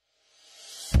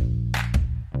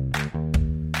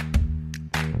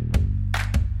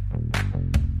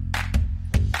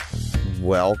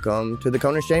Welcome to the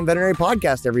Conan Shane Veterinary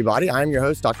Podcast, everybody. I'm your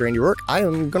host, Dr. Andy Rourke. I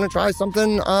am going to try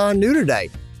something new today.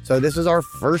 So this is our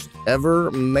first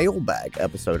ever Mailbag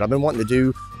episode. I've been wanting to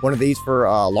do one of these for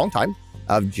a long time.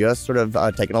 I've just sort of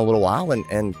taken a little while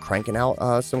and cranking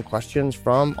out some questions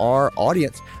from our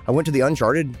audience. I went to the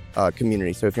Uncharted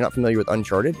community. So if you're not familiar with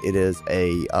Uncharted, it is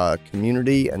a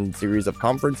community and series of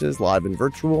conferences, live and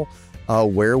virtual,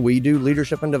 where we do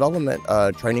leadership and development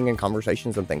training and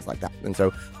conversations and things like that. And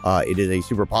so it is a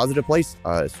super positive place,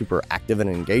 super active and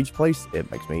engaged place. It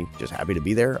makes me just happy to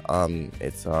be there.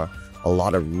 It's a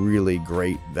lot of really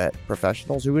great vet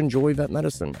professionals who enjoy vet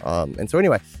medicine. And so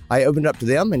anyway, I opened up to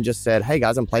them and just said, hey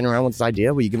guys, I'm playing around with this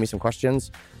idea. Will you give me some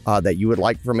questions that you would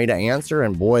like for me to answer?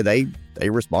 And boy, they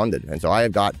responded. And so I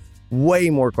have got way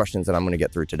more questions than I'm going to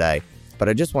get through today. But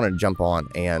I just wanted to jump on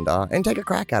and take a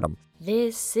crack at them.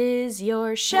 This is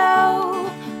your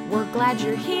show. We're glad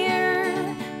you're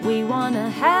here. We want to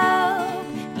help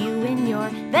you in your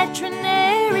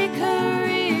veterinary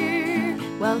career.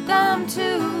 Welcome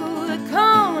to the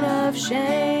Cone of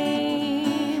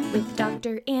Shame with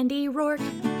Dr. Andy Rourke.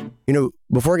 You know,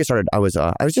 before I get started, I was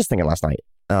just thinking last night.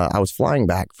 I was flying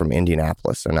back from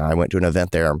Indianapolis, and I went to an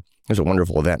event there. It was a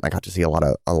wonderful event. I got to see a lot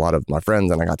of my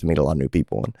friends, and I got to meet a lot of new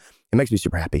people, and it makes me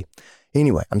super happy.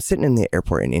 Anyway, I'm sitting in the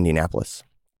airport in Indianapolis.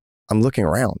 I'm looking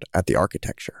around at the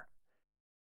architecture,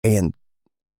 and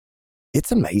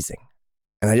it's amazing.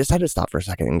 And I just had to stop for a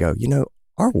second and go, you know,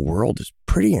 our world is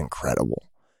pretty incredible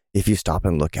if you stop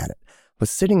and look at it. I was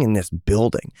sitting in this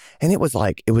building, and it was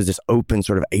this open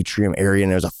sort of atrium area, and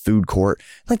there was a food court.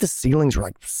 Like the ceilings were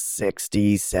like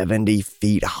 60, 70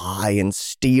 feet high and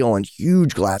steel and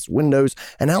huge glass windows.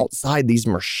 And outside, these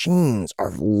machines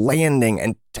are landing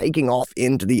and taking off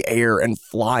into the air and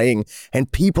flying,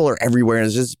 and people are everywhere. And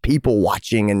there's just people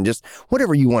watching and just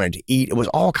whatever you wanted to eat. It was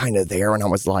all kind of there. And I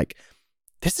was like,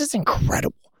 this is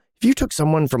incredible. If you took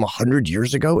someone from 100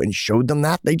 years ago and showed them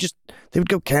that, they would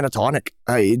go catatonic.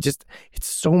 It's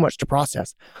so much to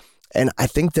process. And I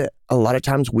think that a lot of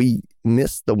times we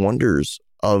miss the wonders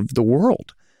of the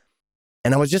world.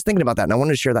 And I was just thinking about that, and I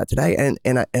wanted to share that today.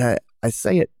 And I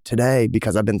say it today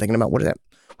because I've been thinking about what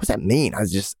does that mean? I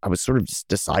was sort of just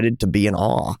decided to be in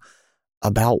awe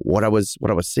about what I was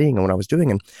seeing and what I was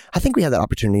doing. And I think we have that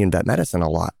opportunity in vet medicine a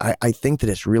lot. I think that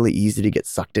it's really easy to get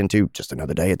sucked into just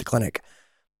another day at the clinic.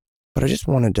 But I just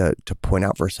wanted to point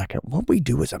out for a second, what we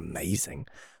do is amazing.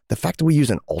 The fact that we use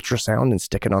an ultrasound and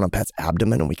stick it on a pet's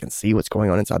abdomen and we can see what's going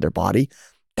on inside their body,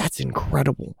 that's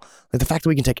incredible. Like the fact that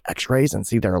we can take x-rays and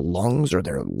see their lungs or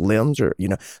their limbs, or, you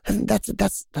know,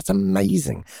 that's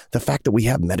amazing. The fact that we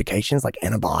have medications like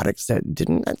antibiotics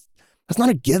that's not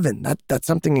a given. That's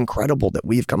something incredible that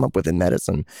we've come up with in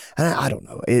medicine. And I don't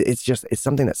know. It's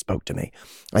something that spoke to me.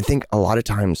 I think a lot of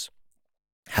times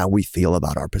how we feel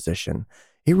about our position,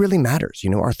 it really matters. You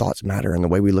know, our thoughts matter, and the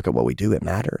way we look at what we do, it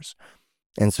matters.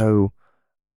 And so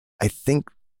I think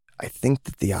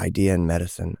that the idea in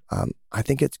medicine, I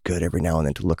think it's good every now and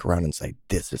then to look around and say,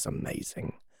 this is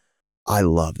amazing. I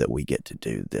love that we get to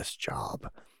do this job.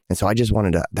 And so I just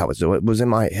wanted to, it was in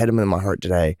my head and in my heart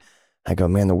today. I go,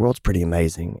 man, the world's pretty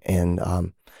amazing. And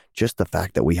just the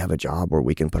fact that we have a job where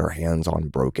we can put our hands on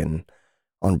broken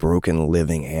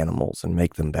living animals and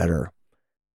make them better,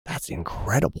 that's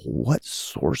incredible. What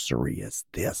sorcery is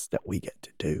this that we get to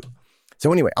do?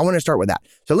 So anyway, I want to start with that.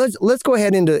 So let's go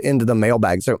ahead into the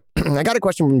mailbag. So I got a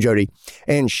question from Jody,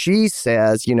 and she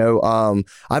says, you know,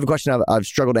 I have a question I've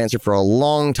struggled to answer for a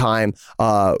long time.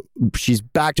 She's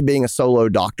back to being a solo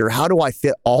doctor. How do I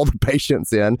fit all the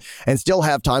patients in and still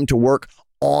have time to work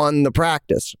on the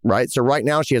practice, right? So right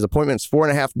now she has appointments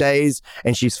 4.5 days,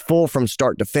 and she's full from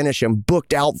start to finish and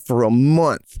booked out for a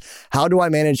month. How do I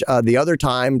manage the other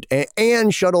time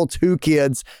and shuttle 2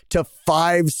 kids to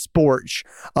 5 sports,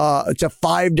 to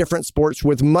 5 different sports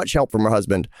with much help from her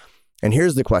husband? And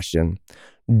here's the question.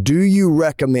 Do you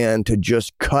recommend to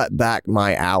just cut back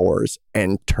my hours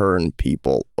and turn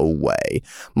people away?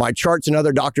 My charts and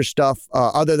other doctor stuff,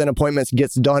 other than appointments,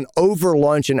 gets done over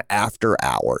lunch and after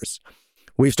hours.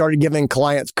 We've started giving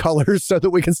clients colors so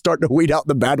that we can start to weed out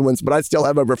the bad ones, but I still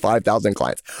have over 5,000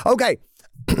 clients. Okay.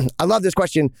 I love this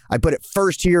question. I put it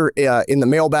first here in the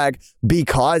mailbag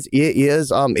because it is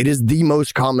the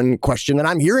most common question that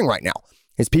I'm hearing right now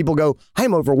is people go,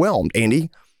 I'm overwhelmed,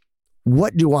 Andy.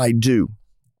 What do I do?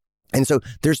 And so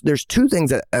there's 2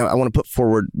 things that I want to put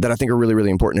forward that I think are really,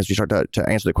 really important as we start to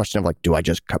answer the question of like, do I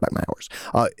just cut back my hours?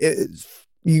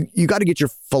 You got to get your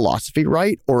philosophy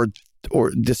right, or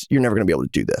this, you're never going to be able to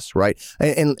do this, right?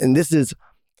 And this is,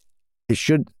 it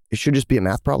should just be a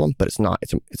math problem, but it's not.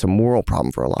 It's a moral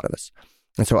problem for a lot of us.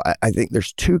 And so I think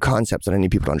there's two concepts that I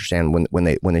need people to understand when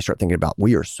they start thinking about,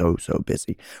 we are so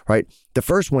busy, right? The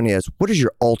first one is, what is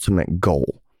your ultimate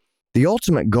goal? The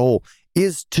ultimate goal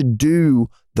is to do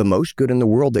the most good in the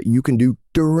world that you can do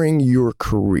during your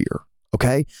career,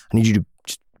 okay? I need you to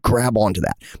just grab onto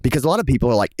that, because a lot of people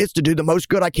are like, it's to do the most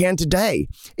good I can today.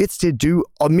 It's to do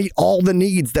meet all the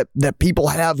needs that people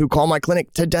have who call my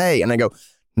clinic today. And I go,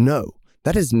 no,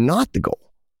 that is not the goal.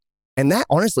 And that,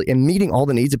 honestly, in meeting all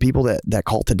the needs of people that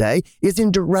call today is in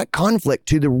direct conflict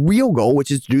to the real goal, which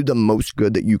is to do the most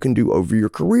good that you can do over your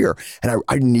career. And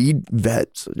I need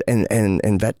vets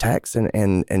and vet techs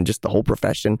and just the whole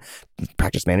profession,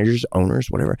 practice managers, owners,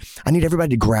 whatever. I need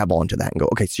everybody to grab onto that and go,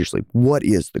 okay, seriously, what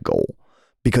is the goal?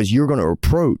 Because you're going to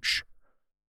approach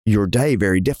your day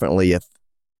very differently if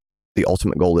the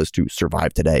ultimate goal is to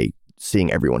survive today,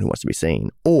 seeing everyone who wants to be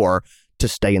seen, or to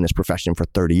stay in this profession for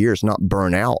 30 years, not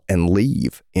burn out and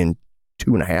leave in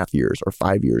 2.5 years or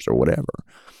 5 years or whatever.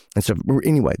 And so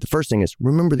anyway, the first thing is,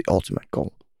 remember the ultimate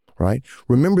goal, right?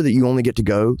 Remember that you only get to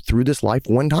go through this life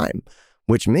one time,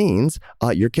 which means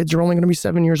your kids are only going to be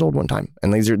 7 years old one time.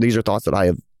 And these are thoughts that I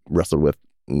have wrestled with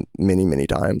many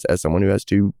times as someone who has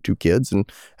two kids and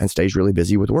stays really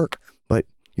busy with work. But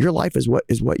your life is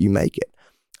what you make it.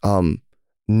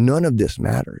 None of this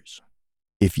matters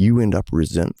if you end up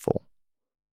resentful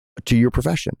to your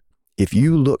profession. If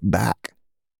you look back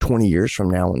 20 years from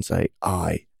now and say,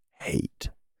 I hate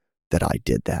that I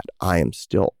did that, I am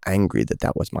still angry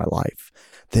that was my life,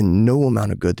 then no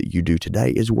amount of good that you do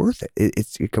today is worth it.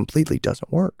 It completely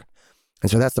doesn't work. And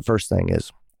so that's the first thing,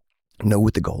 is know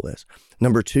what the goal is.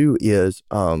 Number two is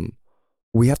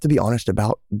we have to be honest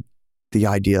about the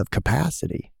idea of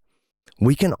capacity.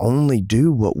 We can only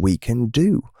do what we can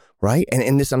do. Right?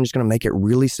 And this, I'm just going to make it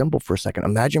really simple for a second.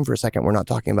 Imagine for a second, we're not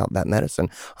talking about vet medicine.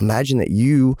 Imagine that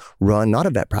you run not a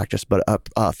vet practice, but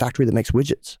a factory that makes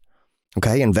widgets.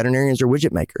 Okay. And veterinarians are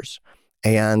widget makers.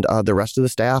 And the rest of the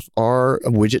staff are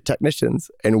widget technicians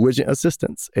and widget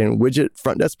assistants and widget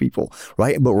front desk people.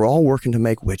 Right? But we're all working to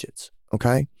make widgets.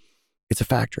 Okay. It's a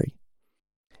factory.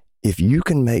 If you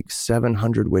can make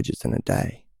 700 widgets in a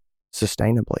day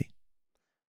sustainably,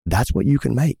 that's what you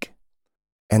can make.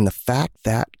 And the fact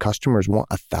that customers want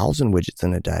 1,000 widgets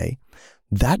in a day,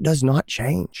 that does not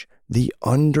change the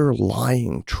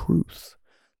underlying truth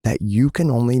that you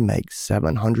can only make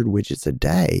 700 widgets a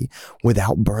day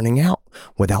without burning out,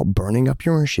 without burning up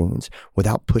your machines,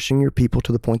 without pushing your people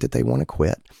to the point that they want to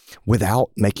quit, without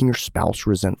making your spouse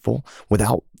resentful,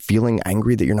 without feeling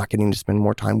angry that you're not getting to spend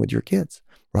more time with your kids,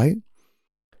 right?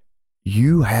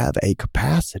 You have a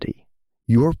capacity.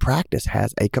 Your practice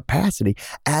has a capacity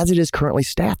as it is currently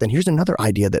staffed. And here's another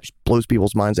idea that blows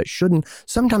people's minds that shouldn't.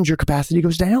 Sometimes your capacity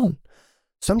goes down.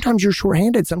 Sometimes you're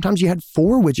shorthanded. Sometimes you had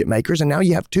 4 widget makers and now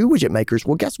you have 2 widget makers.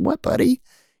 Well, guess what, buddy?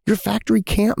 Your factory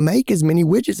can't make as many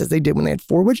widgets as they did when they had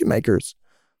 4 widget makers.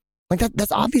 Like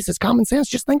that's obvious. It's common sense.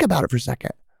 Just think about it for a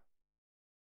second.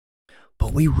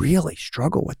 But we really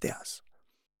struggle with this.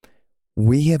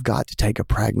 We have got to take a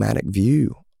pragmatic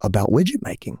view about widget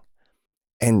making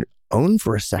and own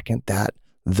for a second that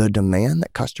the demand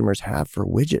that customers have for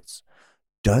widgets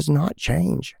does not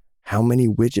change how many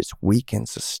widgets we can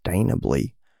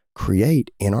sustainably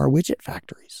create in our widget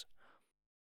factories.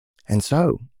 And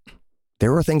so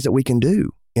there are things that we can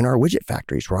do in our widget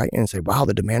factories, right? And say, wow,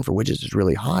 the demand for widgets is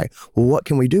really high. Well, what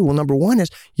can we do? Well, number one is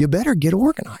you better get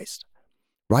organized,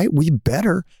 right? We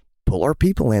better pull our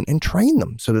people in and train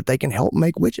them so that they can help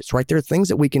make widgets, right? There are things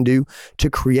that we can do to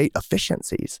create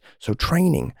efficiencies. So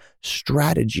training,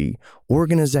 strategy,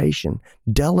 organization,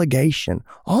 delegation,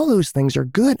 all those things are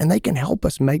good and they can help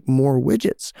us make more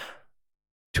widgets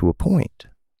to a point.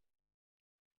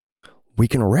 We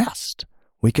can rest.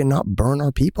 We cannot burn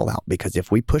our people out, because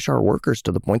if we push our workers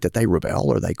to the point that they rebel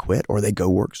or they quit or they go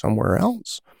work somewhere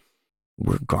else,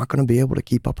 we're not going to be able to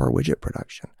keep up our widget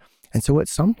production. And so at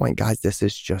some point, guys, this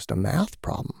is just a math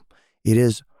problem. It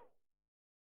is,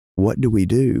 what do we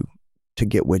do to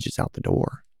get widgets out the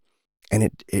door?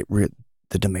 And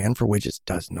the demand for widgets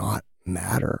does not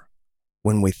matter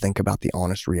when we think about the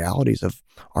honest realities of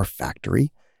our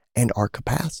factory and our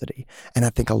capacity. And I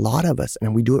think a lot of us,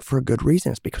 and we do it for a good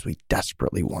reason, is because we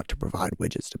desperately want to provide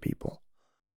widgets to people.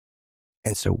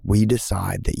 And so we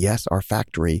decide that, yes, our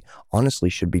factory honestly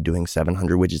should be doing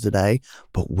 700 widgets a day,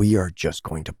 but we are just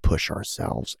going to push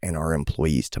ourselves and our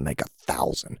employees to make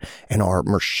 1,000. And our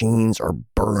machines are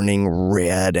burning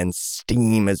red and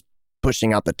steam is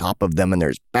pushing out the top of them and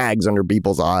there's bags under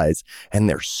people's eyes and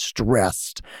they're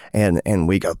stressed. And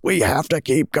we go, we have to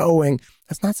keep going.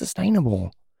 That's not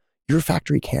sustainable. Your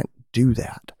factory can't do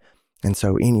that. And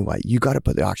so anyway, you got to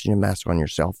put the oxygen mask on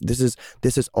yourself. This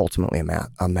is ultimately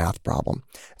a math problem.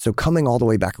 So coming all the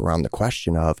way back around the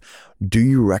question of, do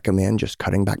you recommend just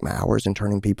cutting back my hours and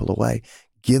turning people away?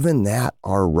 Given that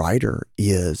our writer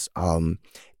is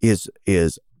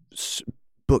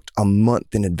booked a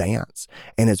month in advance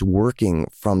and is working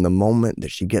from the moment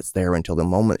that she gets there until the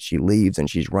moment she leaves and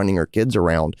she's running her kids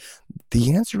around,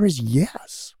 the answer is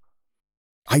yes.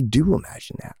 I do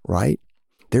imagine that, right?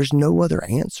 There's no other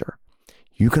answer.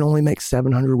 You can only make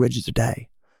 700 widgets a day.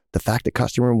 The fact that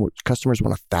customers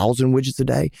want 1,000 widgets a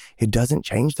day, it doesn't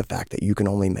change the fact that you can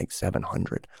only make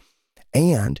 700.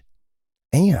 And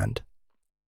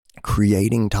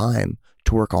creating time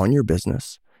to work on your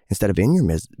business instead of in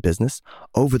your business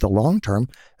over the long term,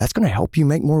 that's going to help you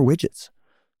make more widgets.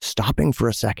 Stopping for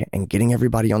a second and getting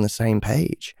everybody on the same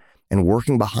page and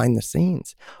working behind the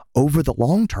scenes over the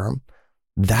long term,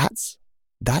 that's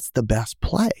the best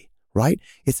play, right?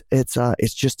 It's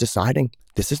just deciding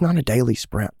this is not a daily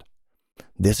sprint.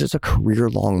 This is a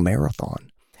career-long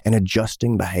marathon, and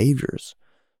adjusting behaviors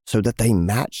so that they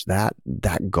match that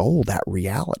goal, that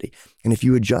reality. And if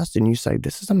you adjust and you say,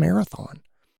 this is a marathon,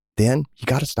 then you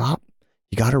got to stop.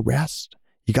 You got to rest.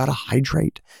 You got to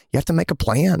hydrate. You have to make a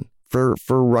plan for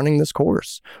running this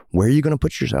course. Where are you going to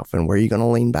put yourself and where are you going to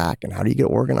lean back and how do you get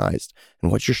organized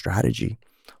and what's your strategy?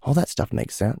 All that stuff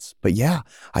makes sense. But yeah,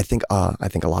 I think a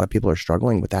lot of people are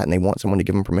struggling with that and they want someone to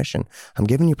give them permission. I'm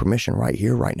giving you permission right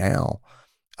here, right now.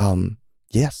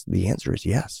 Yes, the answer is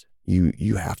yes.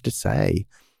 You have to say,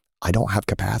 I don't have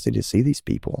capacity to see these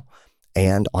people.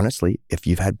 And honestly, if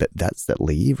you've had vets that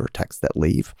leave or techs that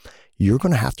leave, you're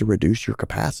going to have to reduce your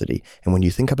capacity. And when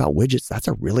you think about widgets, that's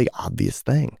a really obvious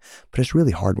thing, but it's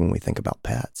really hard when we think about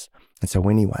pets. And so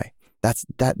anyway, that's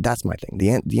my thing.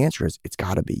 The answer is it's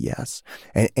got to be yes.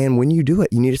 And when you do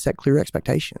it, you need to set clear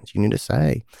expectations. You need to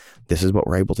say, this is what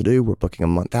we're able to do. We're booking a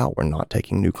month out. We're not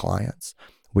taking new clients.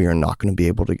 We are not going to be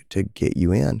able to get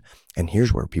you in. And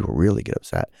here's where people really get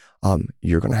upset.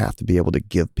 You're going to have to be able to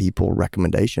give people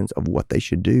recommendations of what they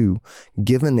should do,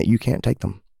 given that you can't take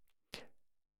them.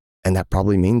 And that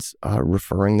probably means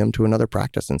referring them to another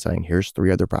practice and saying, here's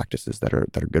 3 other practices that are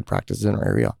good practices in our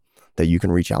area that you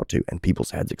can reach out to. And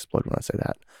people's heads explode when I say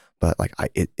that. But like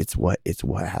it's what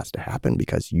has to happen,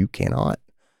 because you cannot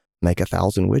make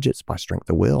 1,000 widgets by strength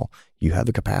of will. You have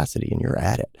the capacity and you're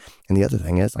at it. And the other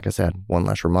thing is, like I said, one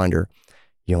last reminder,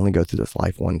 you only go through this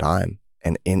life one time,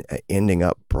 and ending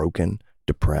up broken,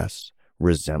 depressed,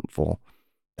 resentful,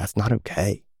 that's not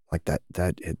okay. Like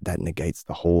that negates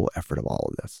the whole effort of all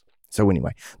of this. So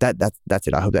anyway, that's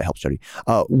it. I hope that helps, Jody.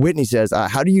 Whitney says,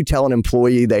 how do you tell an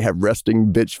employee they have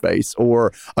resting bitch face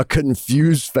or a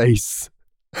confused face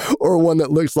or one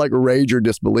that looks like rage or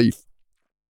disbelief?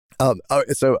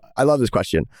 So I love this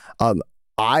question.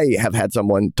 I have had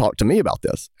someone talk to me about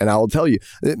this, and I will tell you,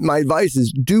 my advice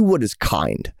is do what is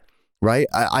kind, right?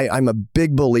 I'm a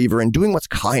big believer in doing what's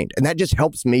kind, and that just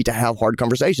helps me to have hard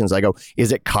conversations. I go,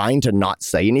 is it kind to not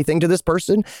say anything to this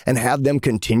person and have them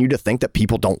continue to think that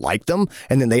people don't like them?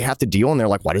 And then they have to deal, and they're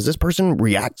like, why does this person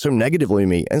react so negatively to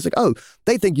me? And it's like, oh,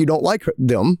 they think you don't like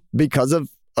them because of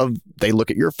they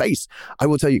look at your face. I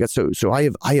will tell you guys, so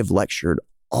I have lectured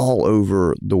all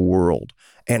over the world,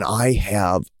 and I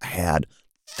have had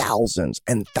thousands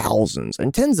and thousands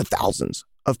and tens of thousands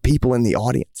of people in the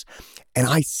audience. And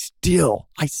I still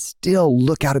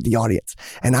look out at the audience,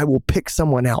 and I will pick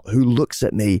someone out who looks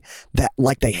at me that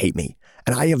like they hate me.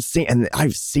 And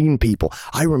I've seen people.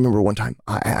 I remember one time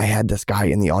I had this guy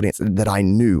in the audience that I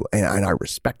knew and I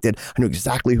respected. I knew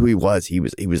exactly who he was. He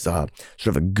was sort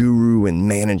of a guru in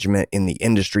management in the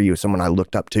industry. He was someone I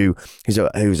looked up to. He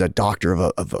was a doctor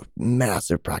of a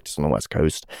massive practice on the West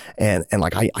Coast. And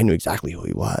like I knew exactly who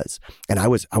he was. And I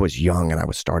was young and I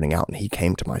was starting out, and he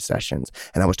came to my sessions,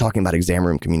 and I was talking about exam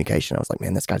room communication. I was like,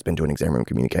 man, this guy's been doing exam room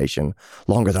communication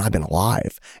longer than I've been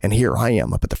alive. And here I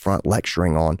am up at the front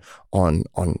lecturing on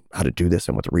how to do this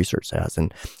and what the research says.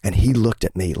 And he looked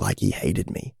at me like he hated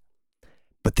me.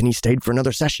 But then he stayed for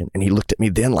another session, and he looked at me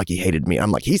then like he hated me.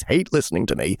 I'm like, he's hate listening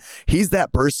to me. He's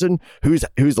that person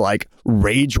who's like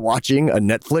rage watching a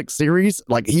Netflix series.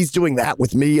 Like he's doing that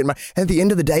with me. And at the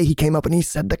end of the day, he came up and he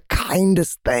said the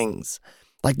kindest things,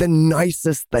 like the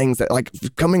nicest things, that like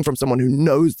coming from someone who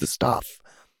knows the stuff.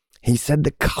 He said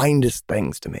the kindest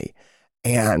things to me.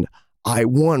 And I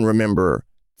remember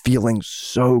feeling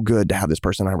so good to have this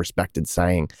person I respected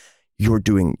saying, you're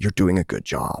doing a good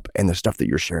job, and the stuff that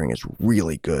you're sharing is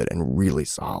really good and really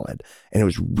solid, and it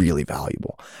was really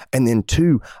valuable. And then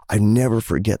 2, I never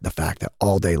forget the fact that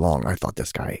all day long I thought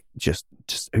this guy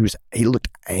he looked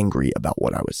angry about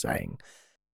what I was saying.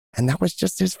 And that was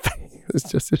just his face. It was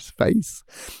just his face.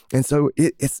 And so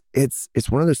it's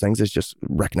one of those things that's just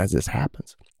recognize this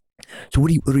happens. So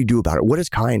what do we do about it? What is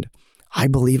kind? I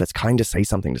believe it's kind to say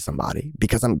something to somebody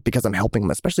because I'm helping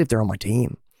them, especially if they're on my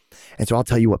team. And so I'll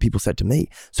tell you what people said to me.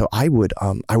 So I would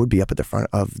be up at the front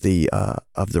of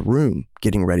the room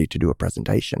getting ready to do a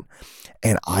presentation,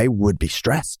 and I would be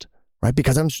stressed, right?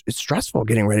 Because it's stressful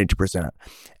getting ready to present.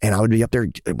 And I would be up there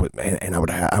and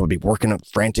I would be working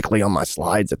frantically on my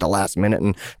slides at the last minute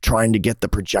and trying to get the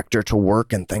projector to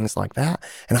work and things like that.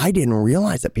 And I didn't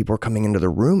realize that people were coming into the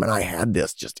room, and I had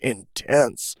this just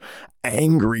intense,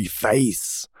 angry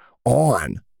face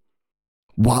on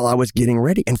while I was getting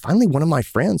ready. And finally, one of my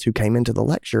friends who came into the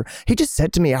lecture, he just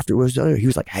said to me after it was over, he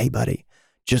was like, "Hey buddy,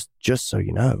 just so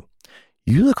you know,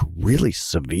 you look really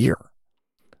severe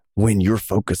when you're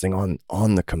focusing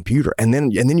on the computer, and then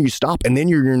you stop, and then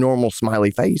you're your normal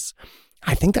smiley face.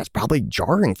 I think that's probably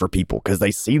jarring for people because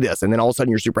they see this, and then all of a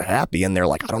sudden you're super happy, and they're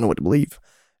like, I don't know what to believe."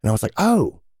 And I was like,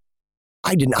 "Oh,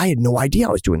 I had no idea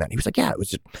I was doing that." And he was like, "Yeah, it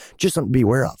was just something to be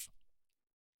aware of."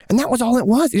 And that was all it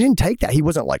was. It didn't take that. He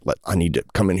wasn't like, I need to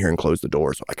come in here and close the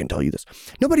door so I can tell you this.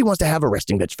 Nobody wants to have a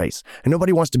resting bitch face, and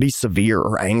nobody wants to be severe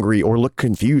or angry or look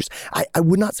confused. I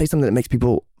would not say something that makes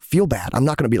people feel bad. I'm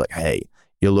not going to be like, "Hey,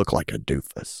 you look like a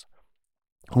doofus."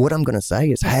 What I'm going to say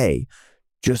is, "Hey,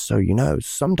 just so you know,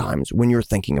 sometimes when you're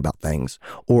thinking about things,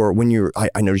 or when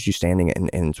I notice you standing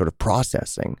and sort of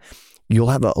processing, you'll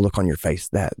have a look on your face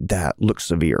that looks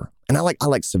severe." And I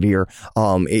like severe.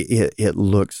 It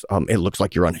looks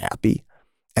like you're unhappy,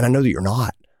 and I know that you're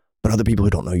not, but other people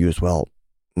who don't know you as well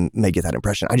may get that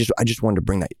impression. I just wanted to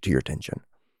bring that to your attention,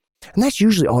 and that's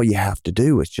usually all you have to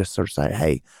do is just sort of say,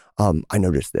 "Hey, I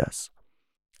noticed this."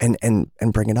 And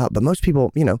bring it up. But most people,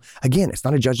 again, it's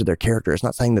not a judge of their character. It's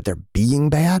not saying that they're being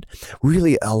bad.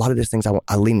 Really, a lot of these things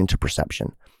I lean into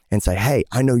perception and say, "Hey,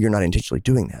 I know you're not intentionally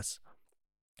doing this.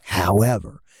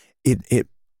 However,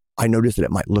 I noticed that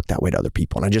it might look that way to other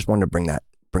people, and I just wanted to bring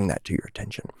that to your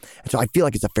attention." And so I feel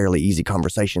like it's a fairly easy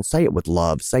conversation. Say it with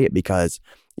love. Say it because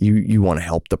you want to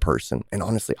help the person. And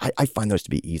honestly, I find those to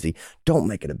be easy. Don't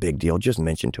make it a big deal. Just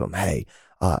mention to them, "Hey,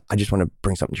 I just want to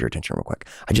bring something to your attention real quick.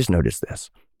 I just noticed this,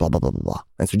 blah, blah, blah, blah, blah."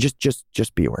 And so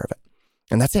just be aware of it.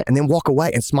 And that's it. And then walk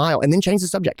away and smile, and then change the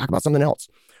subject. Talk about something else.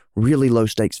 Really low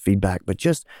stakes feedback, but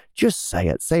just say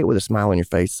it. Say it with a smile on your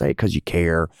face. Say it because you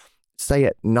care. Say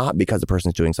it not because the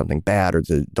person's doing something bad, or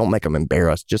don't make them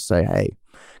embarrassed. Just say, "Hey,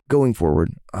 going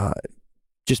forward,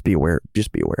 just be aware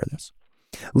of this."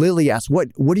 Lily asks, what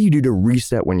do you do to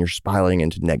reset when you're spiraling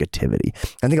into negativity?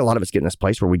 I think a lot of us get in this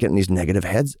place where we get in these negative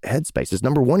head spaces.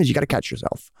 Number one is you got to catch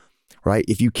yourself, right?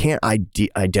 If you can't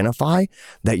identify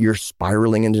that you're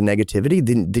spiraling into negativity,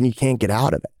 then you can't get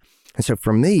out of it. And so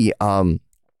for me,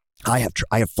 I have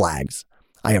flags.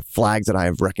 I have flags that I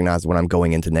have recognized when I'm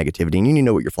going into negativity. And you need to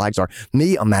know what your flags are.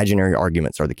 Me, imaginary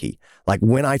arguments are the key. Like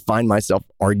when I find myself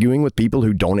arguing with people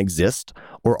who don't exist,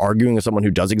 or arguing with someone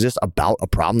who does exist about a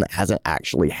problem that hasn't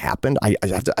actually happened, I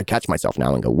catch myself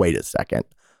now and go, "Wait a second.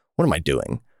 What am I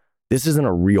doing? This isn't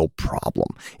a real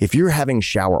problem." If you're having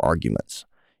shower arguments,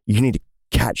 you need to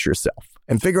catch yourself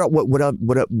and figure out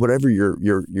whatever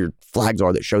your flags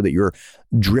are that show that you're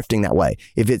drifting that way.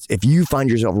 If you find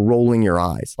yourself rolling your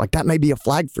eyes, like that may be a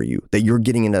flag for you that you're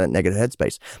getting into that negative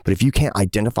headspace. But if you can't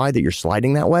identify that you're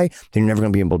sliding that way, then you're never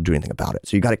going to be able to do anything about it.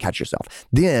 So you got to catch yourself.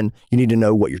 Then you need to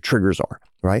know what your triggers are,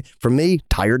 right? For me,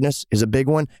 tiredness is a big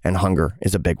one, and hunger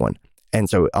is a big one. And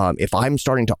so if I'm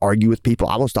starting to argue with people,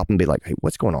 I will stop and be like, "Hey,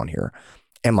 what's going on here?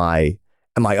 Am I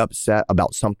upset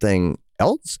about something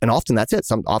else?" And often that's it.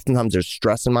 Oftentimes there's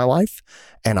stress in my life,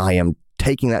 and I am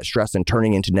taking that stress and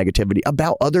turning into negativity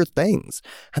about other things.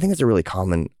 I think it's a really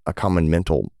common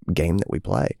mental game that we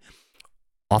play.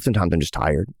 Oftentimes I'm just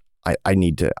tired. I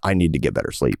need to get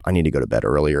better sleep. I need to go to bed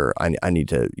earlier. I need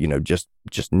to,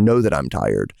 just know that I'm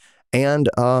tired, and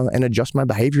adjust my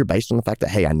behavior based on the fact that,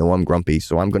 hey, I know I'm grumpy,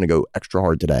 so I'm going to go extra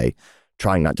hard today,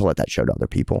 trying not to let that show to other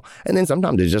people. And then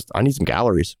sometimes it's just, I need some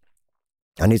calories.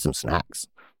 I need some snacks.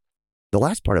 The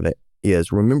last part of it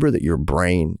is, remember that your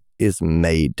brain is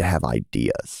made to have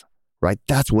ideas, right?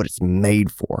 That's what it's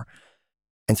made for.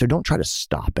 And so don't try to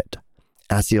stop it.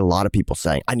 And I see a lot of people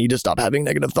saying, "I need to stop having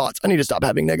negative thoughts. I need to stop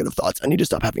having negative thoughts. I need to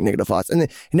stop having negative thoughts." And then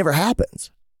it never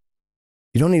happens.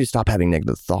 You don't need to stop having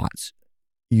negative thoughts.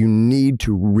 You need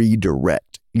to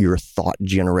redirect your thought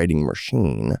generating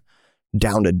machine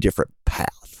down a different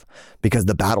path, because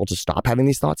the battle to stop having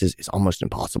these thoughts is almost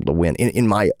impossible to win, in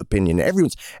my opinion.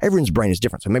 Everyone's brain is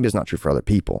different, so maybe it's not true for other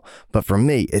people, but for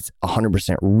me, it's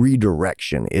 100%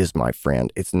 redirection is my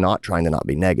friend. It's not trying to not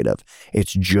be negative.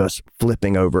 It's just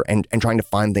flipping over and trying to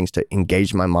find things to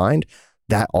engage my mind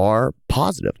that are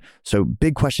positive. So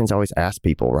big questions I always ask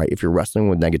people, right? If you're wrestling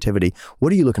with negativity,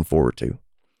 what are you looking forward to?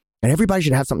 And everybody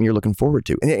should have something you're looking forward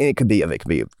to. And it could be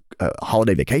a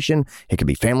holiday vacation. It could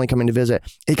be family coming to visit.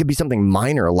 It could be something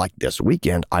minor like this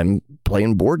weekend. I'm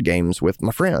playing board games with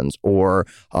my friends, or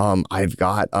I've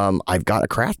got a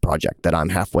craft project that I'm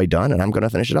halfway done and I'm going to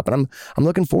finish it up, and I'm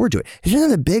looking forward to it. It's not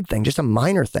a big thing, just a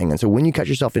minor thing. And so when you catch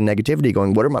yourself in negativity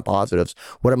going, what are my positives?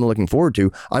 What am I looking forward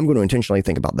to? I'm going to intentionally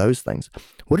think about those things.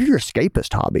 What are your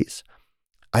escapist hobbies?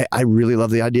 I really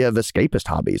love the idea of escapist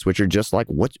hobbies, which are just like,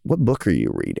 what book are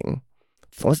you reading?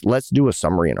 Let's do a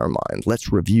summary in our mind.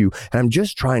 Let's review. And I'm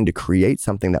just trying to create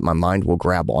something that my mind will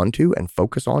grab onto and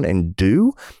focus on and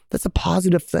do. That's a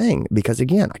positive thing, because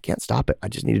again, I can't stop it. I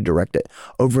just need to direct it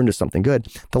over into something good.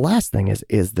 The last thing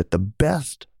is that the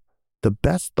best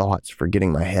thoughts for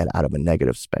getting my head out of a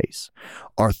negative space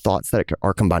are thoughts that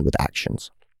are combined with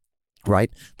actions.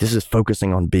 Right? This is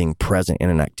focusing on being present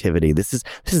in an activity. This is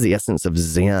the essence of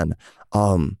Zen.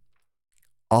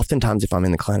 Oftentimes, if I'm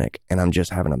in the clinic and I'm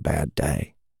just having a bad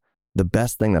day, the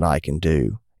best thing that I can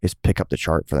do is pick up the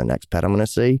chart for the next pet I'm going to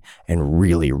see and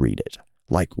really read it.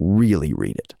 Like really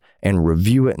read it and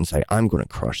review it and say, I'm going to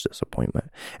crush this appointment.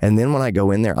 And then when I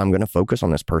go in there, I'm going to focus on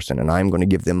this person and I'm going to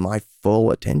give them my full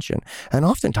attention. And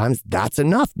oftentimes that's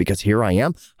enough, because here I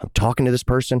am, I'm talking to this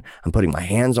person, I'm putting my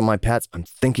hands on my pets, I'm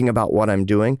thinking about what I'm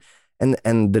doing, and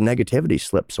the negativity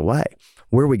slips away.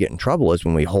 Where we get in trouble is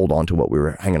when we hold on to what we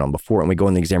were hanging on before and we go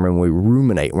in the exam room and we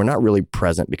ruminate. We're not really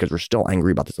present because we're still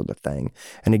angry about this other thing.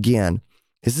 And again,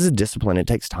 this is a discipline. It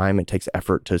takes time. It takes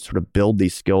effort to sort of build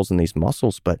these skills and these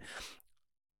muscles. But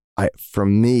for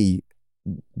me,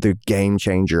 the game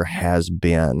changer has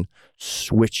been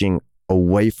switching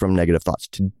away from negative thoughts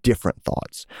to different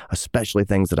thoughts, especially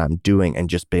things that I'm doing, and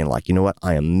just being like, you know what,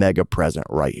 I am mega present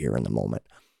right here in the moment.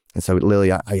 And so,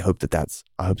 Lily, I hope that that's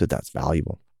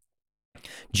valuable.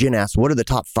 Jen asks, what are the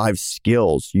top 5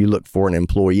 skills you look for in an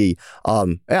employee?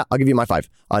 Yeah, I'll give you my 5.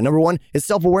 Number 1 is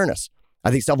self-awareness.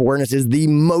 I think self-awareness is the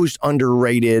most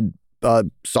underrated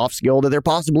soft skill that there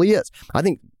possibly is. I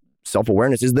think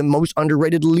self-awareness is the most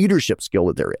underrated leadership skill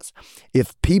that there is.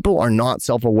 If people are not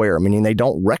self-aware, meaning they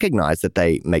don't recognize that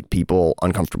they make people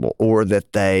uncomfortable, or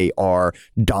that they are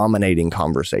dominating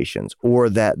conversations, or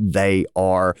that they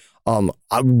are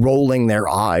rolling their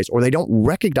eyes, or they don't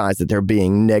recognize that they're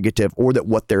being negative, or that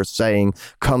what they're saying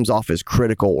comes off as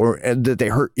critical, or that they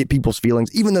hurt people's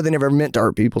feelings, even though they never meant to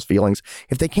hurt people's feelings.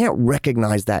 If they can't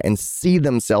recognize that and see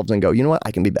themselves and go, you know what,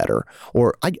 I can be better,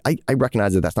 or I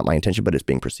recognize that that's not my intention, but it's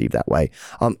being perceived that way.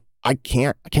 I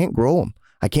can't grow them.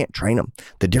 I can't train them.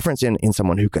 The difference in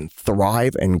someone who can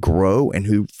thrive and grow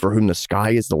and for whom the sky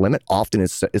is the limit often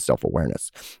is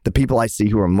self-awareness. The people I see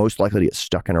who are most likely to get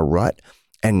stuck in a rut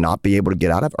and not be able to get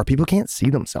out of are people who can't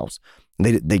see themselves.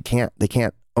 They can't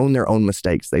own their own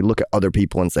mistakes. They look at other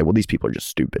people and say, well, these people are just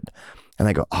stupid. And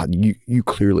I go, you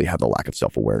clearly have a lack of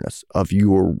self-awareness of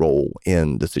your role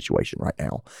in the situation right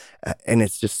now. And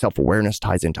it's just self-awareness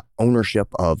ties into ownership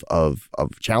of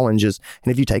challenges.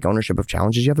 And if you take ownership of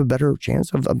challenges, you have a better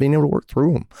chance of being able to work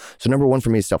through them. So number 1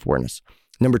 for me is self-awareness.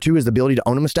 Number 2 is the ability to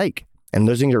own a mistake. And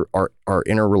those things are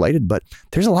interrelated, but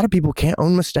there's a lot of people who can't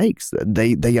own mistakes.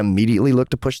 They immediately look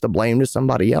to push the blame to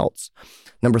somebody else.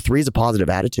 Number 3 is a positive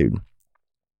attitude.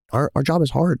 Our job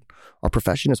is hard. Our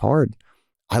profession is hard.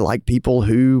 I like people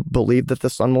who believe that the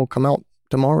sun will come out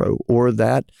tomorrow, or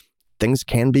that things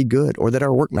can be good, or that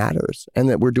our work matters and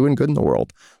that we're doing good in the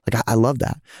world. Like I love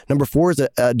that. Number 4 is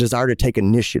a desire to take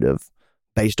initiative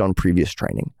based on previous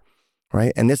training,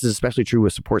 right? And this is especially true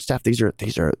with support staff.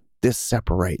 This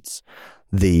separates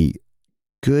the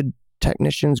good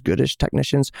technicians, goodish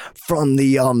technicians from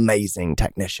the amazing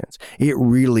technicians. It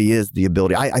really is the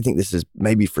ability. I think this is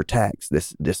maybe for techs,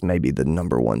 this may be the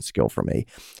number 1 skill for me,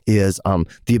 is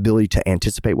the ability to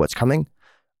anticipate what's coming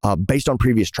based on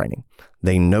previous training.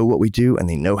 They know what we do and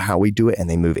they know how we do it, and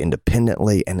they move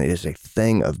independently, and it is a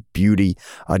thing of beauty.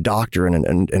 A doctor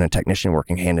and a technician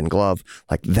working hand in glove,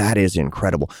 like that is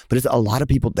incredible. But it's a lot of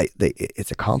people,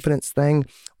 it's a confidence thing,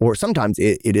 or sometimes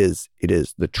it is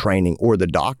the training or the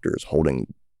doctors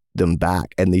holding them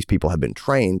back, and these people have been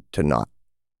trained to not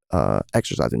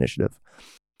exercise initiative.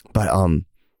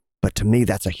 But to me,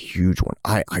 that's a huge one.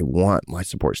 I want my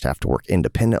support staff to work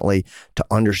independently, to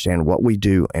understand what we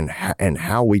do and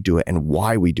how we do it and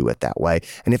why we do it that way.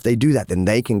 And if they do that, then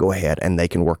they can go ahead and they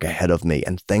can work ahead of me,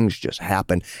 and things just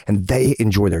happen, and they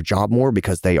enjoy their job more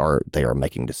because they are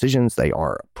making decisions. They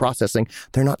are processing.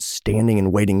 They're not standing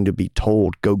and waiting to be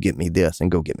told, go get me this and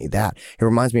go get me that. It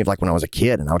reminds me of like when I was a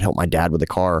kid and I would help my dad with a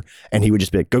car, and he would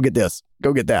just be like, go get this,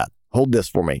 go get that. Hold this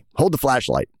for me. Hold the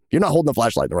flashlight. You're not holding the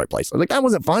flashlight in the right place. I was like, that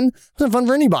wasn't fun. It wasn't fun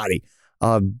for anybody.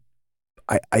 I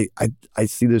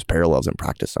see those parallels in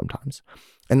practice sometimes.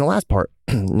 And the last part,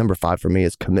 number 5 for me,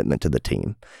 is commitment to the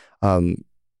team.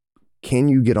 Can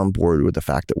you get on board with the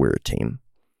fact that we're a team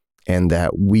and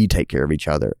that we take care of each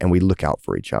other and we look out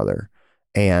for each other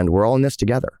and we're all in this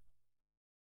together?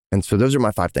 And so those are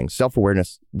my 5 things: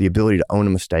 self-awareness, the ability to own a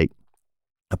mistake,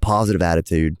 a positive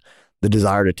attitude, the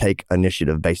desire to take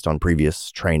initiative based on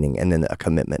previous training, and then a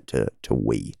commitment to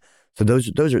we. So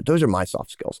those are my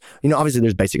soft skills. Obviously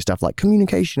there's basic stuff like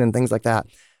communication and things like that.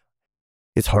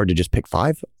 It's hard to just pick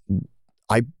 5.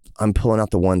 I'm pulling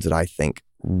out the ones that I think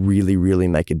really, really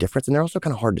make a difference. And they're also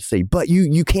kind of hard to see, but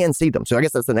you can see them. So I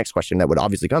guess that's the next question that would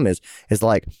obviously come is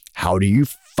like, how do you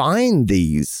find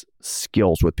these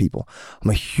skills with people?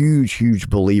 I'm a huge, huge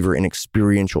believer in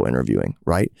experiential interviewing,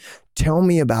 right? Tell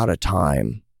me about a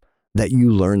time that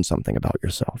you learned something about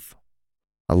yourself.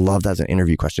 I love that as an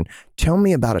interview question. Tell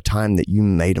me about a time that you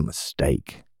made a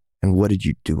mistake and what did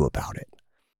you do about it?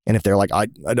 And if they're like,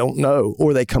 I don't know,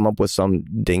 or they come up with some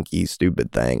dinky,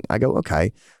 stupid thing, I go,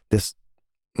 okay,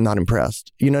 not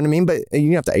impressed. You know what I mean? But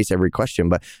you have to ace every question.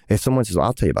 But if someone says, well,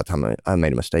 I'll tell you about the time I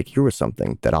made a mistake. Here was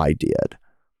something that I did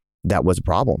that was a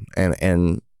problem.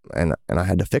 And I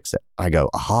had to fix it. I go,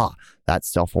 aha, that's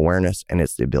self-awareness, and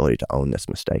it's the ability to own this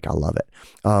mistake. I love it.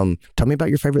 Tell me about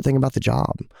your favorite thing about the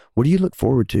job. What do you look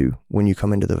forward to when you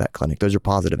come into the vet clinic? Those are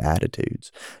positive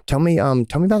attitudes. Tell me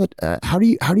about how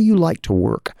do you like to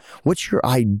work? What's your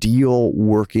ideal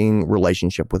working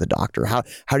relationship with a doctor? How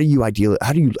do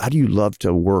you love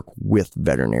to work with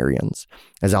veterinarians?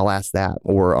 As I'll ask that,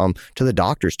 or to the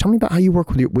doctors, tell me about how you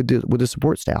work with the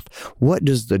support staff. What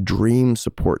does the dream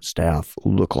support staff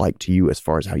look like to you as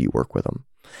far as how you work with them?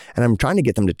 And I'm trying to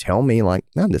get them to tell me, like,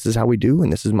 no, this is how we do,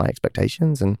 and this is my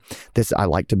expectations, and this I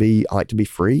like to be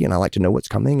free, and I like to know what's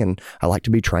coming, and I like to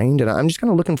be trained, and I'm just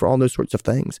kind of looking for all those sorts of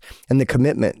things. And the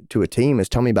commitment to a team is,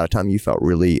 tell me about a time you felt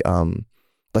really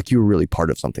like you were really part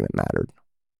of something that mattered.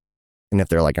 And if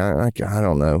they're like, I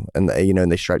don't know, and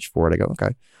they stretch for it, I go,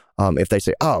 okay. If they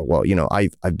say, oh, well,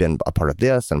 I've been a part of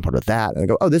this and part of that, and I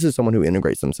go, oh, this is someone who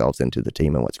integrates themselves into the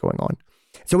team and what's going on.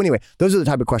 So anyway, those are the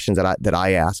type of questions that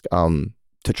I ask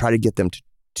to try to get them to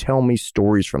tell me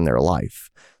stories from their life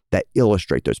that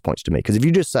illustrate those points to me. Because if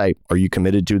you just say, are you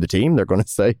committed to the team? They're going to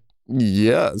say,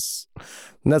 yes.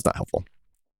 And that's not helpful.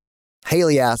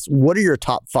 Haley asks, what are your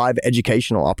top 5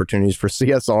 educational opportunities for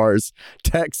CSRs,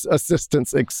 techs,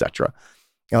 assistants, etc.?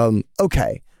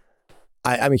 Okay.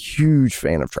 I'm a huge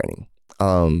fan of training.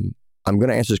 I'm going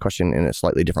to answer this question in a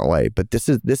slightly different way, but this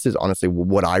is honestly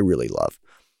what I really love.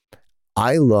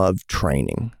 I love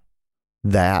training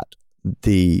that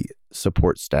the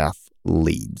support staff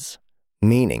leads,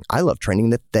 meaning I love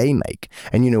training that they make.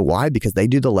 And you know why? Because they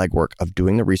do the legwork of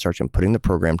doing the research and putting the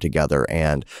program together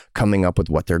and coming up with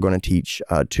what they're going to teach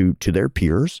to their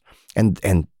peers.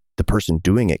 And the person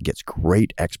doing it gets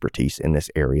great expertise in this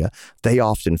area. They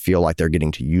often feel like they're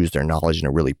getting to use their knowledge in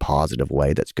a really positive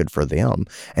way that's good for them.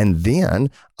 And then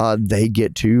they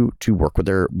get to work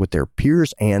with their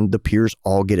peers, and the peers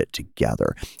all get it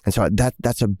together. And so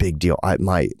that's a big deal.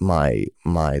 My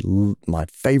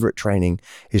favorite training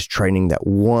is training that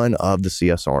one of the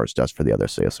CSRs does for the other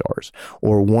CSRs,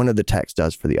 or one of the techs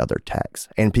does for the other techs.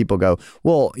 And people go,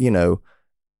 well,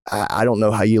 I don't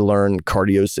know how you learn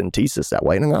cardiocentesis that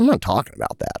way. And I'm not talking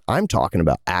about that. I'm talking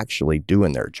about actually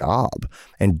doing their job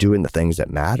and doing the things that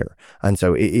matter. And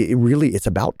so it really, it's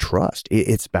about trust.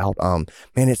 It's about,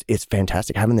 it's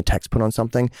fantastic having the techs put on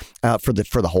something for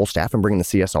the whole staff and bringing the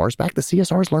CSRs back. The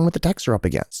CSRs learn what the techs are up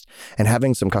against, and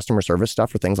having some customer service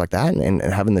stuff or things like that, and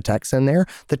having the techs in there,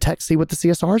 the techs see what the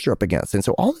CSRs are up against. And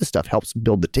so all this stuff helps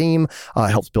build the team,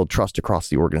 helps build trust across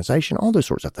the organization, all those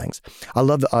sorts of things. I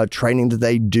love training that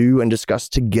they do and discuss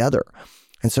together.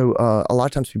 And so a lot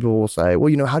of times people will say,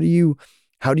 well, how do you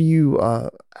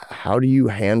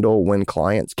handle when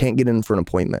clients can't get in for an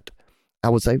appointment? I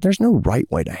would say there's no right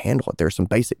way to handle it. There are some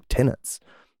basic tenets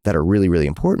that are really, really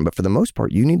important. But for the most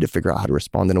part, you need to figure out how to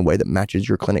respond in a way that matches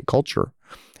your clinic culture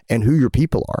and who your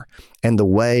people are. And the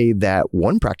way that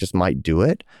one practice might do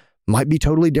it might be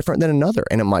totally different than another.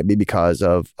 And it might be because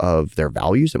of their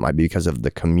values. It might be because of the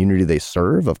community they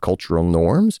serve, of cultural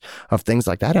norms, of things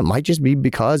like that. It might just be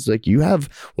because you have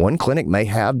one clinic may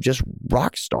have just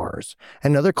rock stars.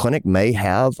 Another clinic may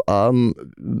have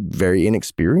very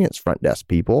inexperienced front desk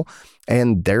people,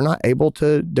 and they're not going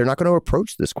to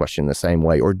approach this question the same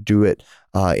way or do it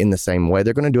in the same way.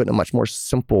 They're going to do it in a much more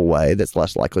simple way that's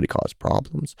less likely to cause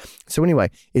problems. So anyway,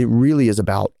 it really is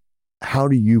about how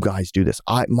do you guys do this?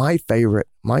 My favorite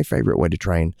way to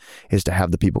train is to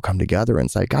have the people come together and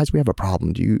say, guys, we have a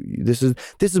problem. This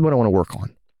is what I want to work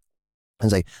on. And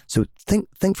say, so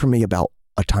think for me about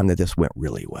a time that this went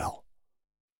really well.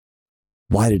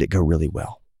 Why did it go really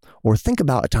well? Or think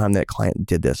about a time that a client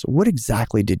did this. What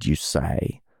exactly did you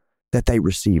say that they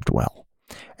received well?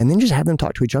 And then just have them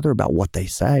talk to each other about what they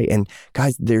say. And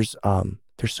guys, there's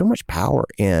so much power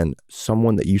in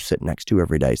someone that you sit next to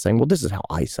every day saying, well, this is how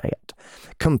I say it,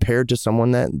 compared to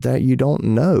someone that you don't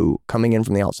know coming in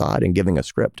from the outside and giving a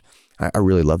script. I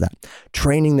really love that.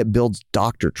 Training that builds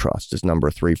doctor trust is number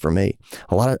 3 for me.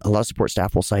 A lot of support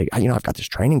staff will say, I've got this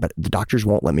training, but the doctors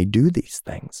won't let me do these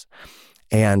things.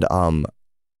 And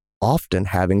often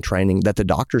having training that the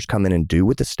doctors come in and do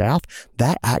with the staff,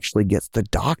 that actually gets the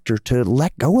doctor to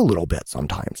let go a little bit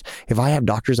sometimes. If I have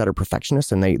doctors that are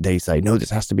perfectionists and they say, no,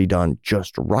 this has to be done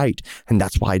just right, and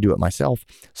that's why I do it myself,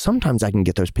 sometimes I can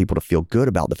get those people to feel good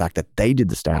about the fact that they did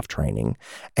the staff training,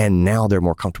 and now they're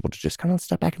more comfortable to just kind of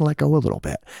step back and let go a little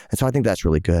bit. And so I think that's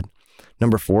really good.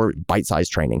 Number 4,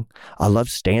 bite-sized training. I love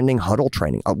standing huddle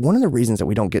training. One of the reasons that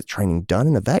we don't get training done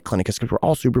in the vet clinic is because we're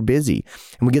all super busy.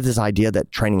 And we get this idea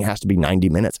that training has to be 90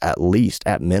 minutes at least,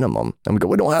 at minimum. And we go,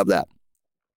 we don't have that.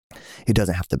 It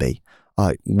doesn't have to be.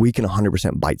 We can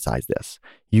 100% bite-size this.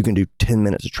 You can do 10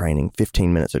 minutes of training,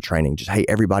 15 minutes of training. Just, hey,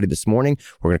 everybody, this morning,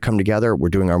 we're going to come together. We're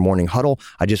doing our morning huddle.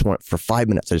 For 5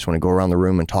 minutes, I just want to go around the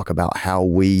room and talk about how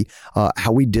we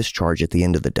discharge at the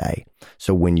end of the day.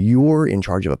 So when you're in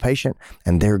charge of a patient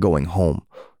and they're going home,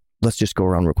 let's just go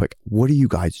around real quick. What do you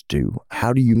guys do?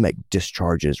 How do you make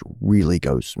discharges really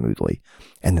go smoothly?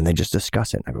 And then they just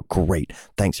discuss it. And I go, great.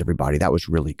 Thanks, everybody. That was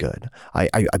really good.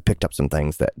 I picked up some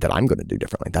things that I'm going to do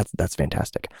differently. That's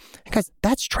fantastic. And guys,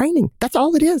 that's training. That's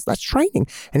all it is. That's training.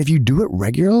 And if you do it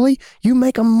regularly, you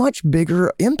make a much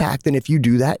bigger impact than if you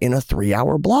do that in a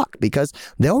 3-hour block, because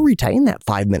they'll retain that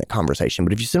 5-minute conversation.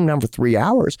 But if you sit them down for 3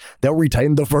 hours, they'll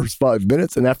retain the first 5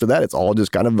 minutes. And after that, it's all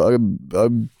just kind of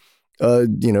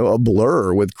a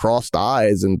blur with crossed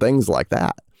eyes and things like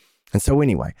that. And so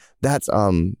anyway, that's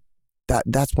one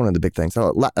of the big things.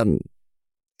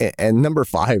 And number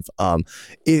 5,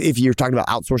 if you're talking about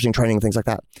outsourcing training and things like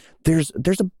that, there's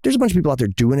a bunch of people out there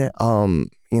doing it.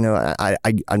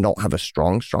 I don't have a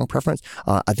strong preference.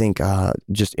 I think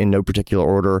just in no particular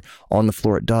order, On the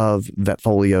Floor at Dove,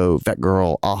 Vetfolio,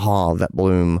 VetGirl, AHA,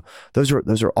 VetBloom.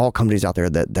 Those are all companies out there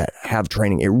that have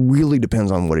training. It really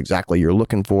depends on what exactly you're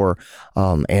looking for,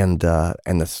 and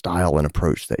the style and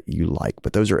approach that you like.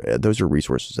 But those are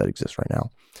resources that exist right now.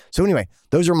 So anyway,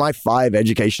 those are my 5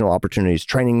 educational opportunities.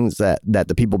 Trainings that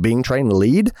the people being trained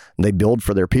lead, they build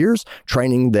for their peers.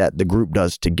 Training that the group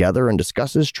does together and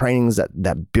discusses. Trainings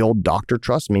that build doctor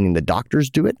trust, meaning the doctors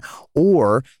do it,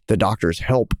 or the doctors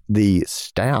help the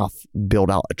staff build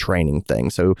out a training thing.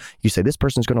 So you say, this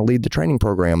person's going to lead the training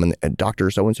program, and Dr.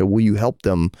 So-and-so, will you help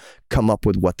them come up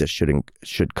with what this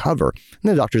should cover?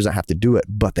 And the doctor doesn't have to do it,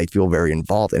 but they feel very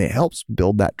involved, and it helps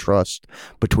build that trust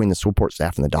between the support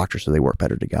staff and the doctor so they work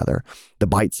better together. The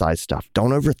bite-sized stuff,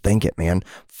 don't overthink it, man.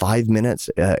 5 minutes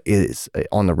is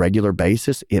on the regular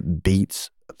basis, it beats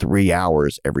 3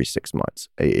 hours every 6 months.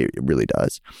 It really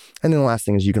does. And then the last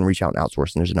thing is you can reach out and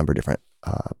outsource, and there's a number of different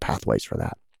pathways for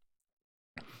that.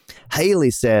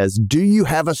 Haley says, do you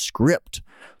have a script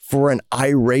for an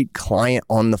irate client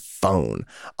on the phone?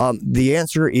 The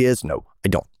answer is no, I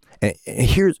don't. And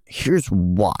here's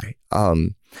why.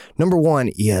 Number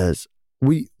 1 is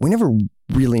we never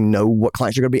really know what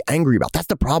clients are going to be angry about. That's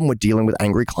the problem with dealing with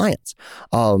angry clients.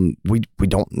 We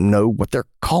don't know what they're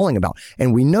calling about.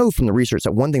 And we know from the research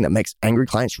that one thing that makes angry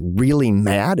clients really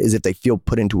mad is if they feel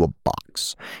put into a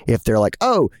box. If they're like,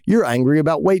 oh, you're angry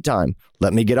about wait time.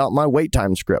 Let me get out my wait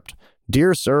time script.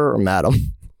 Dear sir or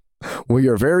madam, we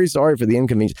are very sorry for the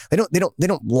inconvenience. They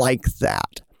don't like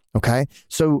that. Okay.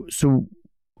 So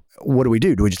what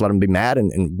do? Do we just let them be mad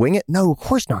and wing it? No, of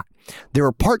course not. There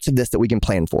are parts of this that we can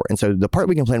plan for. And so the part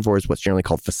we can plan for is what's generally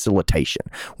called facilitation,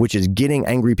 which is getting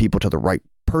angry people to the right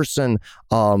person,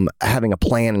 having a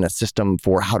plan and a system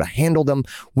for how to handle them.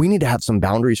 We need to have some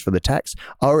boundaries for the techs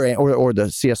or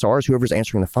the CSRs, whoever's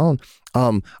answering the phone.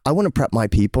 I want to prep my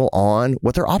people on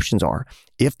what their options are.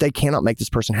 If they cannot make this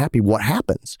person happy, what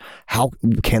happens? How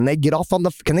can they get off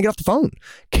the phone?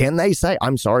 Can they say,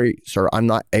 I'm sorry, sir, I'm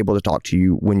not able to talk to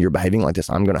you when you're behaving like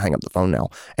this. I'm going to hang up the phone now,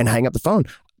 and hang up the phone.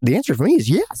 The answer for me is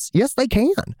yes. Yes, they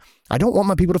can. I don't want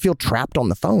my people to feel trapped on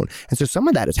the phone. And so some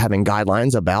of that is having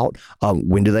guidelines about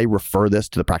when do they refer this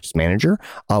to the practice manager?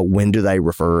 When do they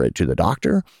refer it to the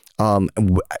doctor?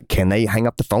 Can they hang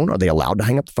up the phone? Are they allowed to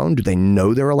hang up the phone? Do they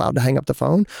know they're allowed to hang up the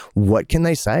phone? What can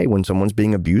they say when someone's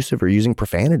being abusive or using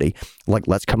profanity? Like,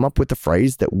 let's come up with the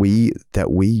phrase that we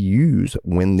use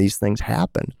when these things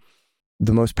happen.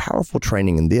 The most powerful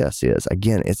training in this is,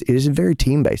 again, it is very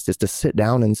team-based. It's to sit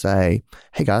down and say,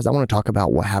 hey guys, I want to talk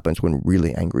about what happens when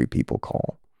really angry people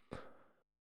call.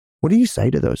 What do you say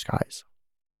to those guys?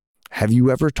 Have you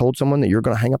ever told someone that you're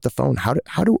going to hang up the phone? How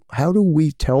do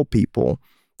we tell people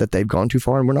that they've gone too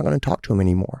far and we're not going to talk to them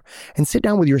anymore? And sit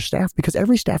down with your staff, because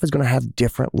every staff is going to have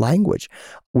different language.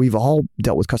 We've all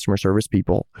dealt with customer service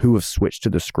people who have switched to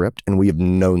the script, and we have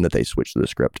known that they switched to the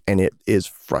script, and it is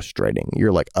frustrating.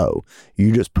 You're like, oh,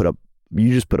 you just put up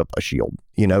a shield.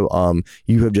 You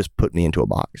have just put me into a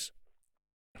box.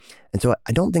 And so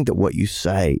I don't think that what you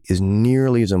say is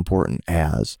nearly as important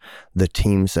as the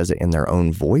team says it in their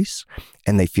own voice,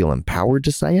 and they feel empowered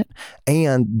to say it,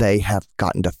 and they have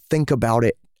gotten to think about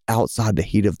it outside the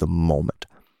heat of the moment.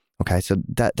 Okay, so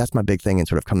that's my big thing in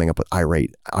sort of coming up with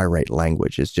irate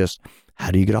language is just, how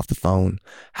do you get off the phone?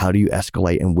 How do you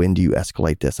escalate, and when do you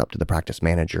escalate this up to the practice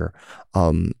manager?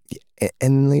 And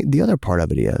the other part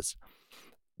of it is,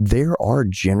 there are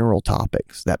general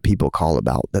topics that people call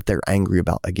about that they're angry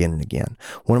about again and again.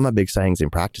 One of my big sayings in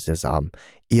practice is,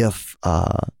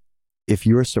 if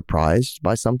you're surprised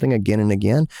by something again and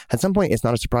again, at some point it's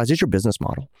not a surprise, it's your business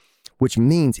model. Which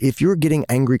means if you're getting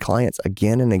angry clients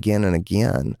again and again and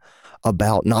again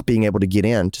about not being able to get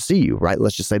in to see you, right?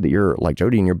 Let's just say that you're like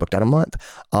Jody and you're booked out a month,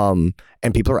 and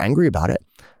people are angry about it.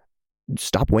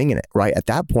 Stop winging it, right? At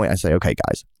that point, I say, okay,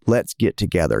 guys, let's get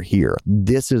together here.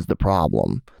 This is the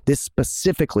problem. This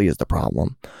specifically is the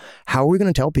problem. How are we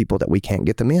going to tell people that we can't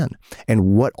get them in?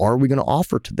 And what are we going to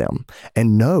offer to them?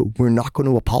 And no, we're not going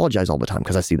to apologize all the time,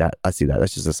 because I see that. That's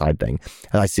just a side thing.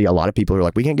 And I see a lot of people who are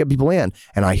like, we can't get people in.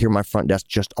 And I hear my front desk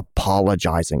just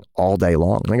apologizing all day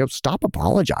long. And I go, stop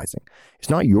apologizing. It's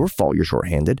not your fault you're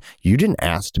shorthanded. You didn't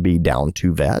ask to be down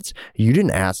 2 vets. You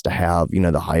didn't ask to have,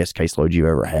 the highest caseload you've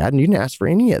ever had. And you didn't ask for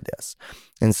any of this.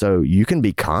 And so you can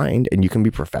be kind and you can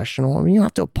be professional. I mean, you don't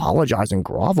have to apologize and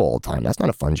grovel all the time. That's not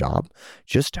a fun job.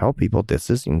 Just tell people this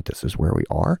is where we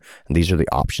are, and these are the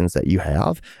options that you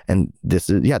have, and these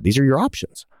are your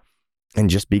options. And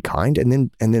just be kind,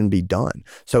 and then be done.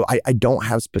 So I don't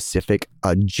have specific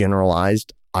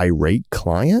generalized irate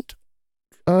client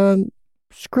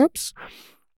scripts,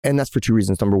 and that's for 2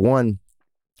 reasons. Number one,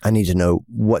 I need to know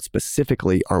what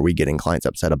specifically are we getting clients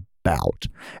upset about,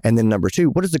 and then number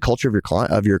 2, what is the culture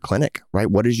of your clinic,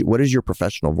 right? What is your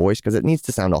professional voice? Because it needs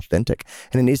to sound authentic,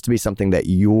 and it needs to be something that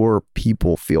your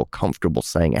people feel comfortable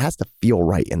saying. It has to feel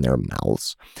right in their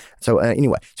mouths. So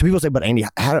anyway, so people say, but Andy,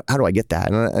 how do I get that?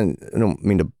 And I don't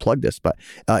mean to plug this, but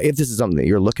if this is something that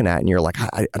you're looking at and you're like,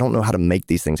 I don't know how to make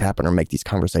these things happen or make these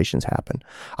conversations happen,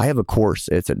 I have a course.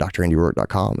 It's at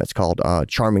drandyroark.com. It's called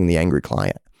Charming the Angry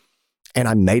Client. And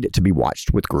I made it to be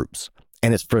watched with groups.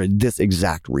 And it's for this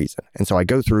exact reason. And so I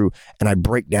go through and I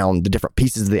break down the different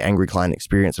pieces of the angry client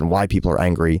experience and why people are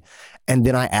angry. And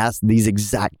then I ask these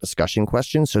exact discussion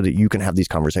questions so that you can have these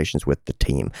conversations with the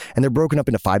team. And they're broken up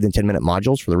into 5 and 10 minute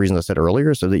modules for the reasons I said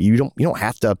earlier, so that you don't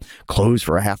have to close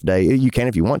for a half day. You can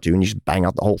if you want to, and you just bang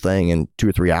out the whole thing in 2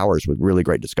 or 3 hours with really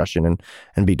great discussion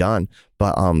and be done.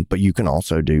 But you can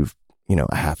also do,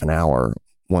 a half an hour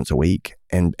once a week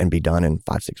and be done in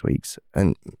 5-6 weeks.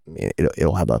 And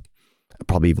it'll have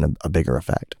probably even a bigger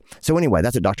effect. So anyway,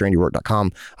 that's at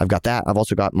drandyroark.com. I've got that. I've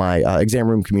also got my exam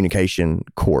room communication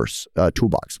course,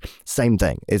 toolbox. Same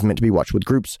thing. It's meant to be watched with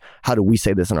groups. How do we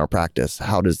say this in our practice?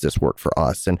 How does this work for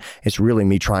us? And it's really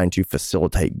me trying to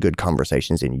facilitate good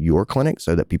conversations in your clinic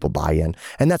so that people buy in.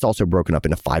 And that's also broken up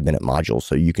into 5-minute modules,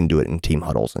 so you can do it in team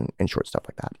huddles and short stuff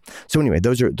like that. So anyway,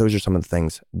 those are some of the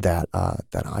things that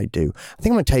I do. I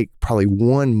think I'm going to take probably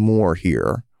one more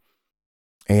here,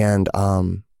 and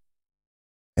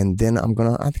then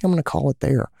I think I'm gonna call it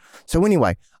there. So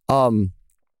anyway, Aaron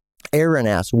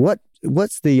asks,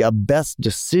 what's the best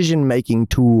decision-making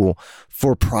tool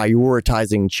for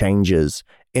prioritizing changes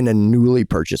in a newly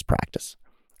purchased practice?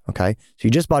 Okay, so you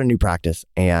just bought a new practice,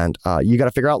 and you got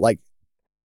to figure out, like,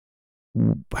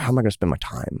 how am I gonna spend my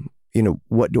time?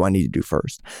 What do I need to do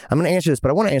first? I'm gonna answer this, but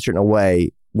I want to answer it in a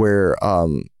way where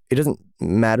it doesn't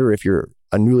matter if you're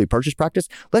a newly purchased practice.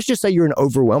 Let's just say you're an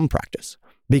overwhelmed practice.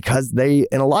 Because they,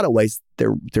 in a lot of ways,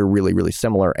 they're really, really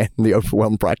similar, and the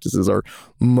overwhelmed practices are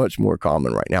much more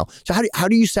common right now. So how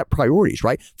do you set priorities,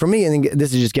 right? For me, I think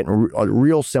this is just getting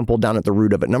real simple down at the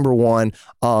root of it. Number one,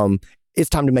 it's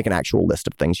time to make an actual list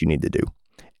of things you need to do.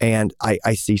 And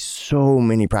I see so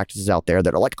many practices out there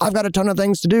that are like, I've got a ton of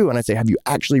things to do. And I say, have you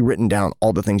actually written down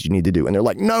all the things you need to do? And they're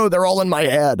like, no, they're all in my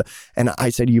head. And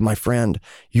I say to you, my friend,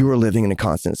 you are living in a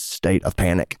constant state of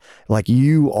panic. Like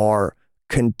you are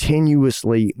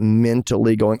continuously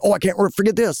mentally going, oh, I can't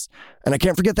forget this and I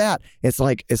can't forget that. It's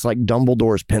like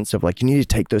Dumbledore's pensive. Like you need to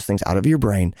take those things out of your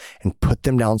brain and put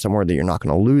them down somewhere that you're not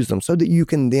going to lose them so that you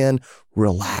can then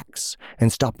relax and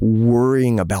stop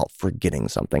worrying about forgetting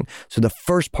something. So the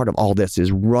first part of all this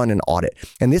is run an audit.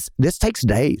 And this takes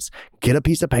days. Get a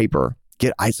piece of paper.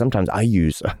 Sometimes I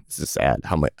use, this is sad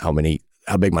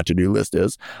how big my to-do list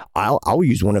is. I'll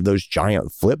use one of those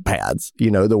giant flip pads,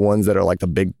 the ones that are like the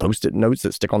big Post-it notes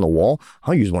that stick on the wall.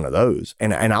 I'll use one of those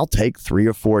and I'll take 3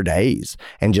 or 4 days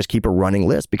and just keep a running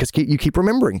list because you keep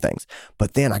remembering things.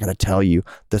 But then I got to tell you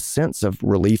the sense of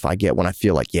relief I get when I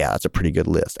feel like, yeah, that's a pretty good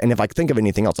list. And if I think of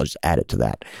anything else, I'll just add it to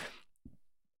that.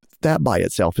 That by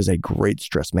itself is a great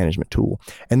stress management tool.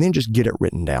 And then just get it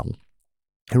written down.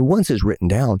 And once it's written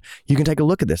down, you can take a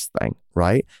look at this thing,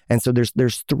 right? And so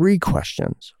there's 3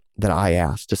 questions that I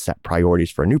ask to set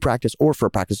priorities for a new practice or for a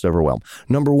practice overwhelm.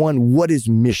 Number 1, what is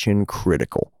mission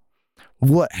critical?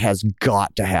 What has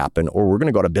got to happen, or we're going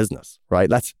to go out of business, right?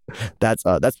 That's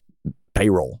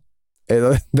payroll.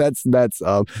 That's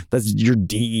your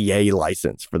DEA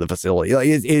license for the facility. Like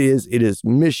it is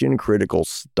mission critical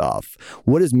stuff.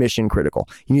 What is mission critical?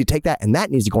 You need to take that, and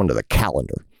that needs to go into the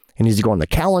calendar. It needs to go on the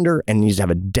calendar and needs to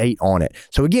have a date on it.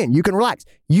 So again, you can relax.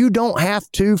 You don't have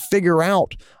to figure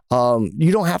out,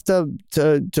 you don't have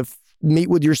to meet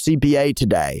with your CPA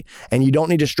today. And you don't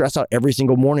need to stress out every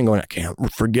single morning going, I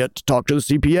can't forget to talk to the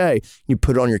CPA. You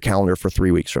put it on your calendar for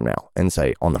 3 weeks from now and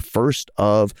say, on the 1st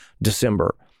of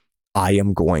December, I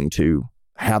am going to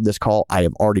have this call. I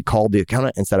have already called the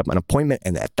accountant and set up an appointment.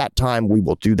 And at that time, we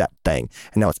will do that thing.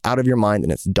 And now it's out of your mind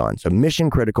and it's done. So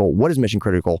mission critical. What is mission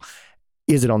critical?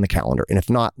 Is it on the calendar? And if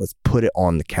not, let's put it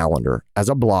on the calendar as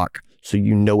a block so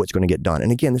you know it's going to get done.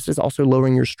 And again, this is also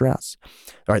lowering your stress.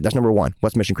 All right, that's number 1.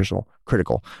 What's mission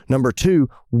critical? Number 2,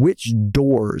 which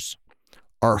doors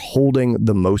are holding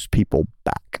the most people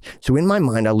back? So in my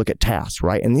mind, I look at tasks,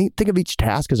 right? And think of each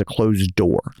task as a closed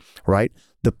door, right?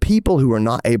 The people who are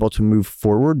not able to move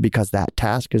forward because that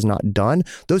task is not done,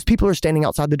 those people are standing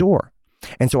outside the door.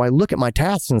 And so I look at my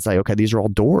tasks and say, okay, these are all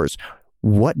doors.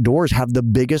 What doors have the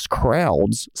biggest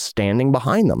crowds standing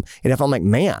behind them? And if I'm like,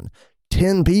 man,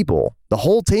 10 people, the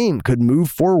whole team could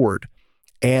move forward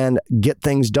and get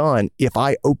things done if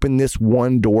I open this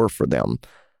one door for them,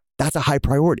 that's a high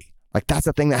priority. Like that's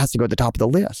the thing that has to go at the top of the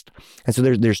list. And so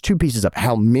there's 2 pieces of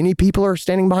how many people are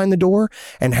standing behind the door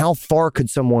and how far could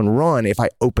someone run if I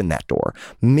open that door.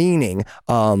 Meaning,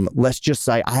 let's just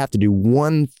say I have to do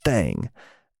one thing.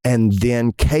 And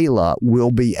then Kayla will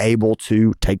be able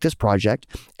to take this project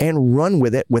and run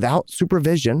with it without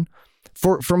supervision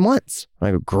for months. I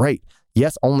go, great.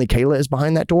 Yes, only Kayla is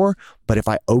behind that door, but if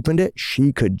I opened it,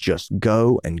 she could just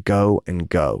go and go and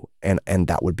go, and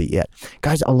that would be it.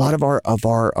 Guys, a lot of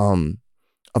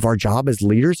our job as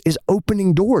leaders is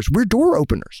opening doors. We're door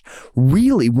openers.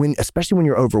 Really, especially when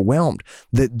you're overwhelmed,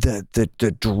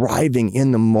 the driving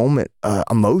in the moment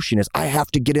emotion is I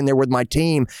have to get in there with my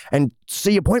team and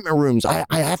see appointment rooms. I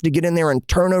have to get in there and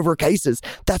turn over cases.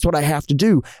 That's what I have to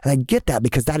do. And I get that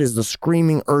because that is the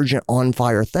screaming, urgent, on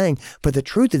fire thing. But the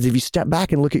truth is, if you step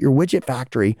back and look at your widget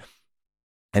factory,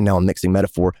 and now I'm mixing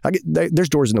metaphor. There's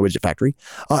doors in the widget factory.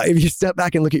 If you step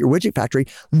back and look at your widget factory,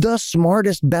 the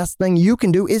smartest, best thing you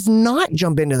can do is not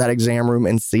jump into that exam room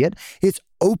and see it. It's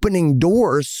opening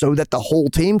doors so that the whole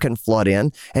team can flood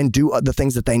in and do the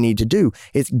things that they need to do.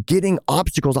 It's getting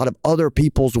obstacles out of other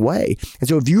people's way. And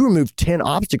so if you remove 10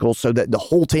 obstacles so that the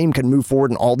whole team can move forward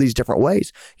in all these different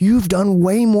ways, you've done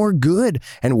way more good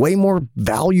and way more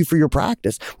value for your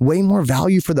practice, way more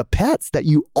value for the pets that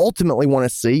you ultimately want to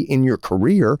see in your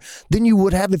career than you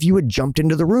would have if you had jumped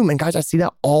into the room. And guys, I see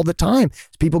that all the time.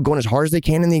 It's people going as hard as they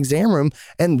can in the exam room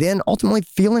and then ultimately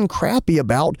feeling crappy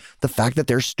about the fact that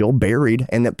they're still buried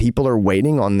and that people are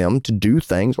waiting on them to do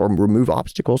things or remove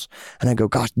obstacles. And I go,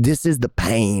 gosh, this is the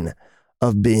pain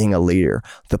of being a leader.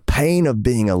 The pain of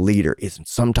being a leader is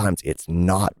sometimes it's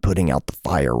not putting out the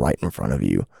fire right in front of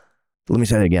you. Let me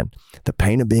say that again. The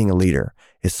pain of being a leader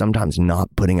is sometimes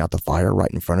not putting out the fire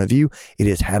right in front of you. It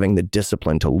is having the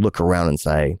discipline to look around and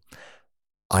say,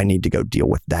 I need to go deal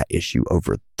with that issue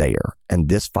over there. And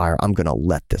this fire, I'm going to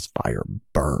let this fire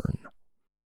burn.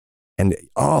 And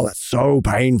oh, that's so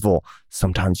painful.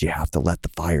 Sometimes you have to let the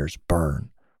fires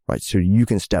burn, right? So you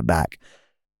can step back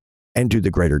and do the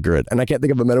greater good. And I can't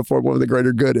think of a metaphor of what the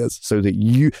greater good is. So that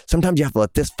sometimes you have to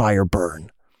let this fire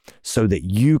burn so that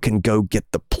you can go get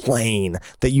the plane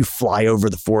that you fly over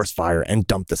the forest fire and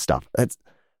dump the stuff. I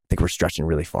think we're stretching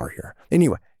really far here.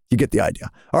 Anyway, you get the idea.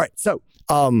 All right. So,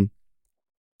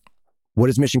 what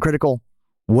is mission critical?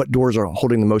 What doors are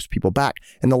holding the most people back?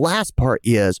 And the last part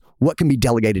is what can be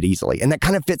delegated easily. And that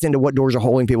kind of fits into what doors are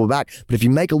holding people back. But if you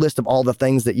make a list of all the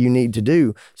things that you need to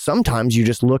do, sometimes you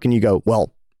just look and you go,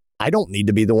 well, I don't need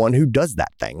to be the one who does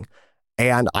that thing.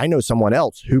 And I know someone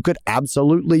else who could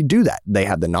absolutely do that. They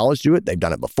have the knowledge to do it. They've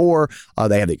done it before.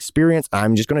 They have the experience.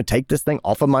 I'm just going to take this thing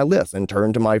off of my list and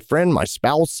turn to my friend, my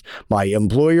spouse, my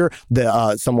employer,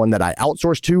 someone that I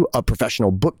outsource to, a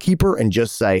professional bookkeeper, and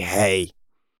just say, hey,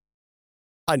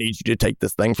 I need you to take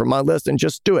this thing from my list and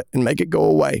just do it and make it go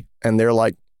away. And they're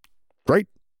like, great,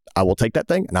 I will take that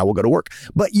thing and I will go to work.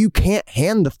 But you can't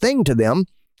hand the thing to them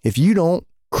if you don't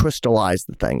crystallize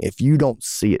the thing, if you don't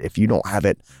see it, if you don't have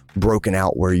it broken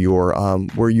out where you're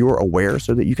aware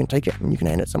so that you can take it and you can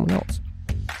hand it to someone else.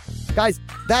 Guys,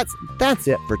 that's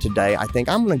it for today. I think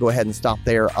I'm going to go ahead and stop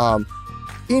there.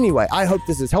 Anyway, I hope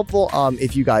this is helpful.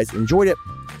 If you guys enjoyed it,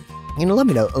 let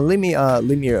me know. Leave me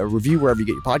a review wherever you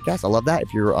get your podcast. I love that.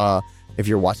 If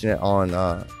you're watching it on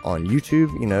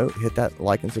YouTube, hit that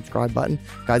like and subscribe button.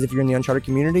 Guys, if you're in the Uncharted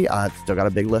community, still got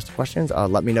a big list of questions.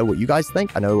 Let me know what you guys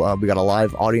think. I know we got a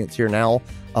live audience here now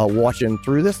watching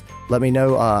through this. Let me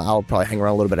know. I'll probably hang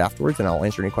around a little bit afterwards and I'll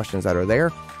answer any questions that are there.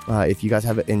 If you guys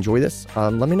have enjoyed this,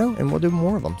 let me know and we'll do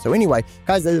more of them. So anyway,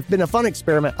 guys, it's been a fun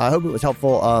experiment. I hope it was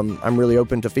helpful. I'm really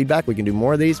open to feedback. We can do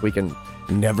more of these. We can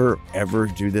never, ever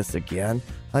do this again.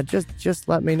 Just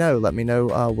let me know. Let me know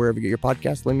wherever you get your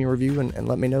podcast. Leave me a review and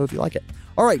let me know if you like it.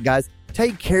 All right, guys,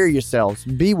 take care of yourselves.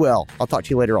 Be well. I'll talk to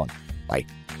you later on. Bye.